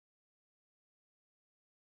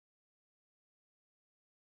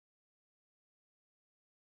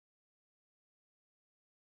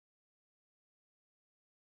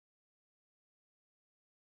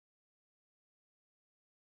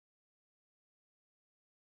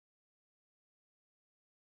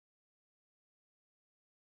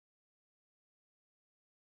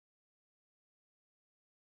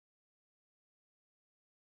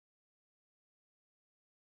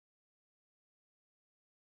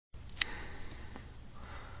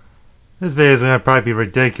This video is gonna probably be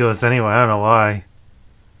ridiculous anyway, I don't know why.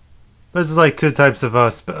 But this is like two types of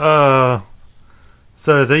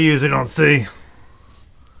sodas I usually don't see.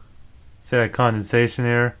 See that condensation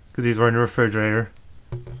there? Because these were in the refrigerator.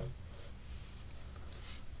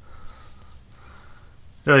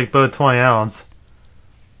 They're like both 20 ounce.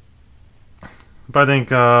 But I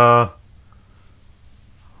think,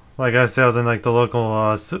 like I said, I was in like the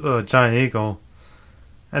local Giant Eagle.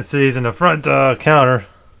 And see these in the front counter.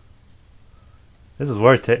 This is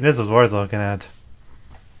worth it. This is worth looking at.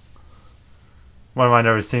 One I've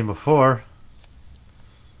never seen before.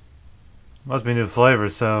 Must be new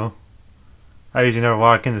flavors, so I usually never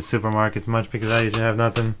walk into supermarkets much because I usually have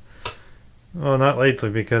nothing. Well, not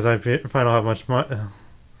lately because if I don't have much money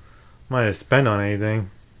to spend on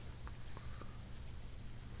anything.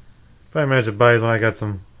 If I manage to buy these when I got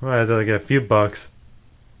some, well, I was get a few bucks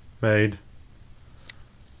made.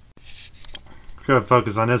 I'm gonna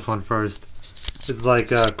focus on this one first. This is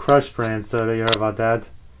like a Crush brand soda. You heard about that?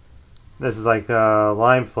 This is like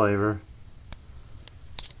lime flavor.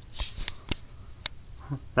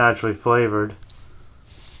 Naturally flavored.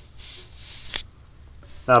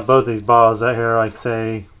 Now both these bottles out here are like,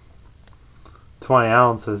 say, 20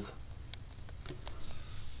 ounces.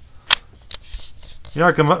 You're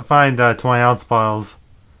not gonna find 20 ounce bottles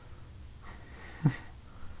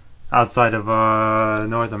outside of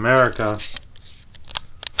North America.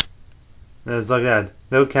 And it's like that.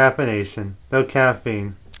 No caffeination. No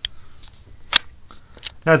caffeine.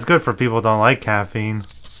 That's good for people who don't like caffeine.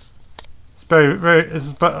 It's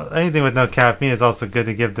anything with no caffeine is also good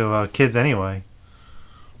to give to kids anyway.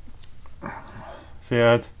 See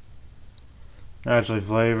that? Naturally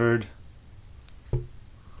flavored.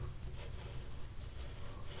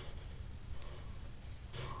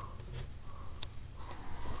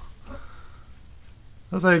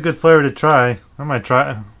 Looks like a good flavor to try. I might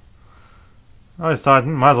try it. I always thought,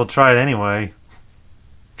 might as well try it anyway.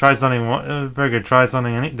 Try something, very good. Try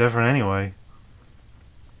something different anyway.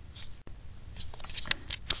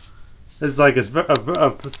 This is like a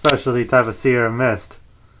specialty type of Sierra Mist.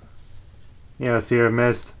 You know, Sierra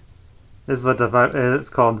Mist. This is what it's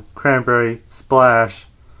called, Cranberry Splash.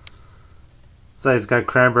 So it's got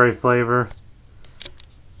cranberry flavor.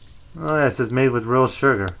 Oh yeah, it says made with real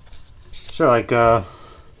sugar. Sure, like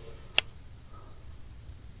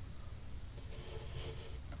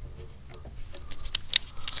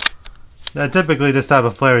now, typically this type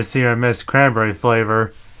of flavor, Sierra Mist cranberry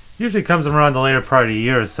flavor, usually comes around the later part of the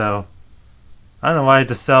year or so. I don't know why it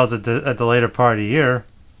just sells at the later part of the year.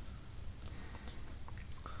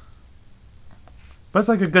 But it's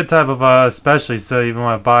like a good type of specialty, so you even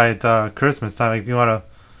want to buy it Christmas time. Like if you want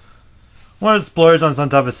to splurge on some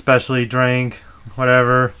type of specialty drink,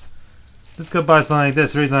 whatever, just go buy something like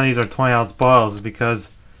this. The reason these are 20 ounce bottles is because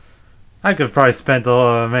I could probably spend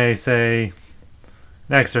maybe say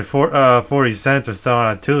an extra 40 cents or so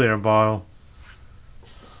on a 2-liter bottle.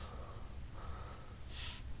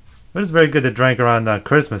 But it's very good to drink around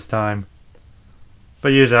Christmas time.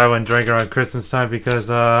 But usually I wouldn't drink around Christmas time because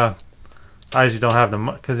I usually don't have the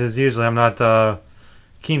money. Because usually I'm not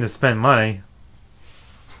keen to spend money.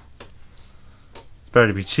 It's better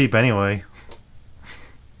to be cheap anyway.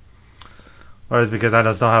 Or it's because I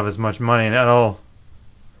just don't have as much money at all.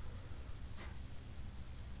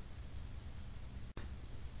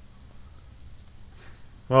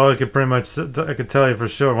 Well, I could pretty much, I could tell you for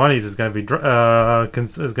sure one of these is gonna be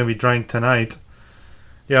drank tonight.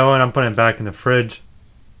 Yeah, and I'm putting it back in the fridge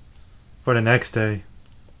for the next day.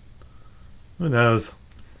 Who knows?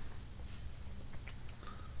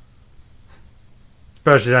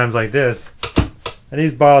 Especially times like this. And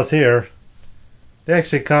these bottles here, they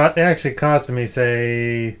actually cost me,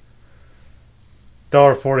 say,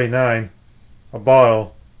 $1.49 a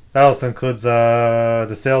bottle. That also includes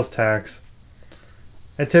the sales tax.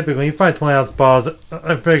 And typically, when you find 20 ounce bottles,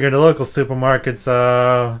 I figure the local supermarkets,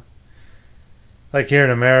 like here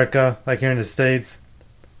in America, like here in the States,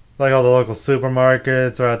 like all the local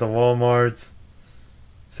supermarkets or at the Walmarts,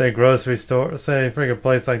 say grocery store, say a freaking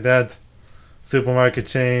place like that, supermarket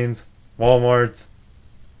chains, Walmarts,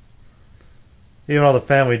 even all the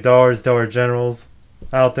Family Dollars, Dollar Generals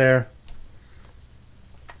out there.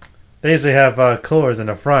 They usually have coolers in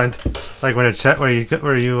the front, like when you pay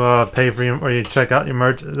for where you check out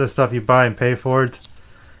your the stuff you buy and pay for it.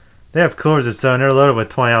 They have coolers or so, and they're loaded with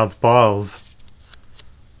 20 ounce bottles.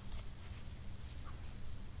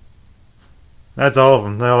 That's all of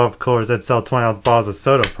them. They all have coolers that sell 20 ounce bottles of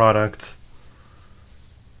soda products.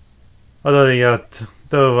 Although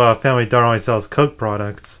the Family Dollar only sells Coke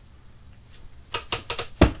products.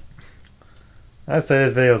 I'd say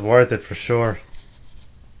this video is worth it for sure.